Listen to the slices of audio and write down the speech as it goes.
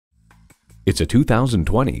It's a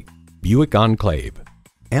 2020 Buick Enclave.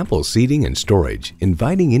 Ample seating and storage,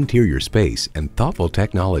 inviting interior space, and thoughtful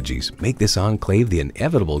technologies make this Enclave the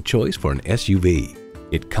inevitable choice for an SUV.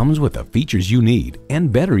 It comes with the features you need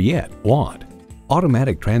and, better yet, want.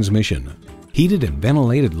 Automatic transmission, heated and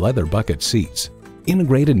ventilated leather bucket seats,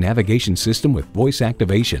 integrated navigation system with voice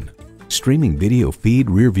activation, streaming video feed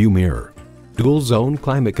rear view mirror, dual zone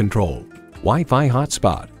climate control, Wi-Fi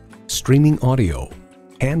hotspot, streaming audio,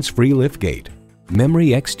 hands-free liftgate,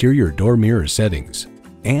 memory exterior door mirror settings,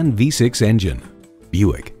 and V6 engine.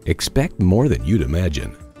 Buick, expect more than you'd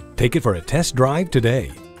imagine. Take it for a test drive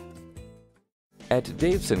today. At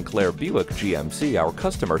Dave Sinclair Buick GMC, our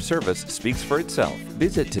customer service speaks for itself.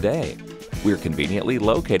 Visit today. We're conveniently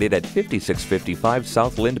located at 5655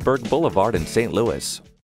 South Lindbergh Boulevard in St. Louis.